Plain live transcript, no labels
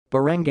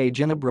Barangay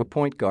Ginebra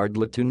point guard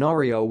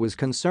Tenorio was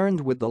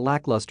concerned with the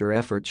lackluster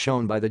effort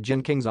shown by the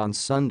Gin Kings on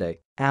Sunday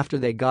after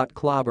they got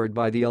clobbered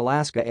by the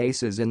Alaska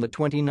Aces in the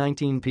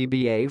 2019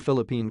 PBA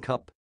Philippine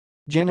Cup.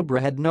 Ginebra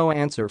had no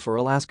answer for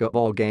Alaska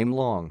all game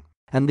long,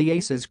 and the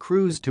Aces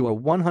cruised to a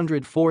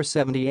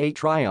 104-78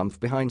 triumph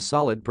behind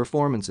solid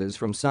performances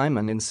from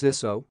Simon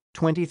Enciso,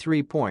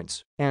 23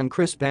 points, and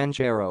Chris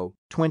Banchero,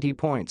 20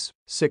 points,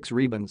 6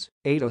 rebounds,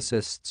 8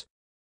 assists.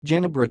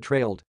 Ginebra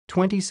trailed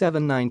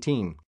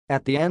 27-19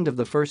 at the end of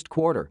the first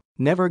quarter,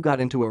 never got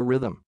into a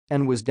rhythm,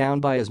 and was down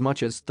by as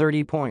much as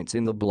 30 points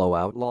in the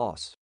blowout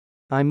loss.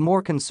 "I'm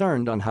more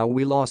concerned on how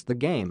we lost the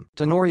game,"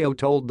 Tenorio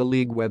told the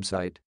league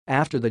website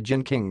after the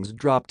Gin Kings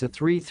dropped to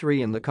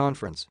 3-3 in the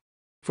conference.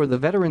 For the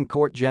veteran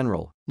court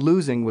general,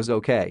 losing was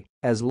okay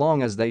as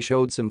long as they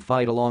showed some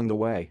fight along the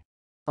way.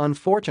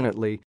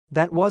 Unfortunately,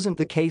 that wasn't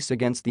the case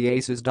against the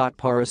Aces.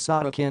 Para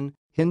sa akin,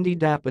 hindi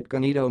dapat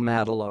ganito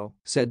matalo,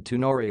 said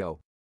Tenorio.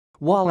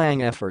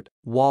 Walang effort,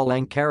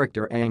 walang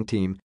character ang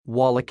team,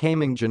 wala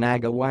kaming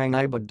ginagawang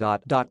iba.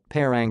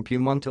 Parang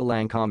pumunta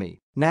lang kami,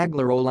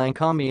 naglaro lang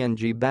kami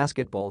ng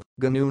basketball,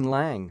 ganun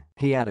lang,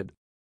 he added.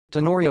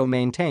 Tenorio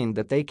maintained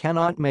that they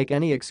cannot make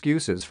any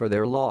excuses for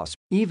their loss,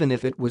 even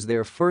if it was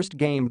their first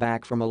game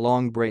back from a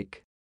long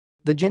break.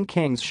 The Gin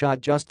Kings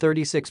shot just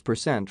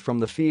 36% from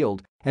the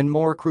field and,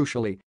 more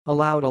crucially,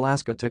 allowed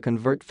Alaska to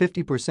convert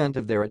 50%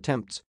 of their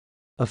attempts.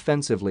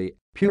 Offensively,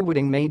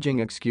 Puwedeng maging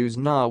excuse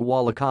na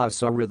wala ka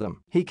sa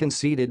rhythm, he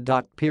conceded.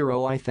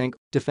 Pero I think,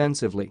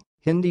 defensively,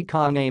 hindi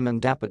ka naman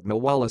dapat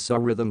mawala sa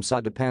rhythm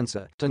sa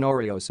depensa,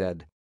 Tenorio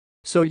said.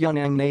 So yun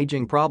ang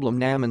naging problem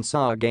naman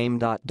sa game.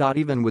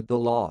 Even with the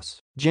loss,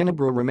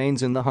 Ginebra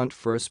remains in the hunt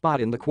for a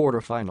spot in the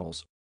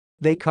quarterfinals.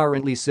 They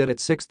currently sit at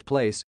 6th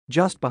place,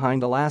 just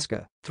behind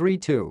Alaska,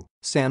 3-2,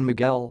 San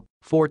Miguel,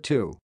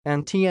 4-2,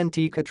 and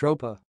TNT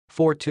Catropa,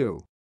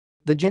 4-2.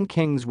 The Gin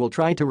Kings will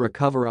try to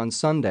recover on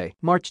Sunday,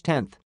 March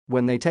 10,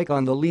 when they take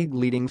on the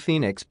league-leading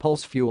Phoenix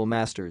Pulse Fuel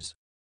Masters.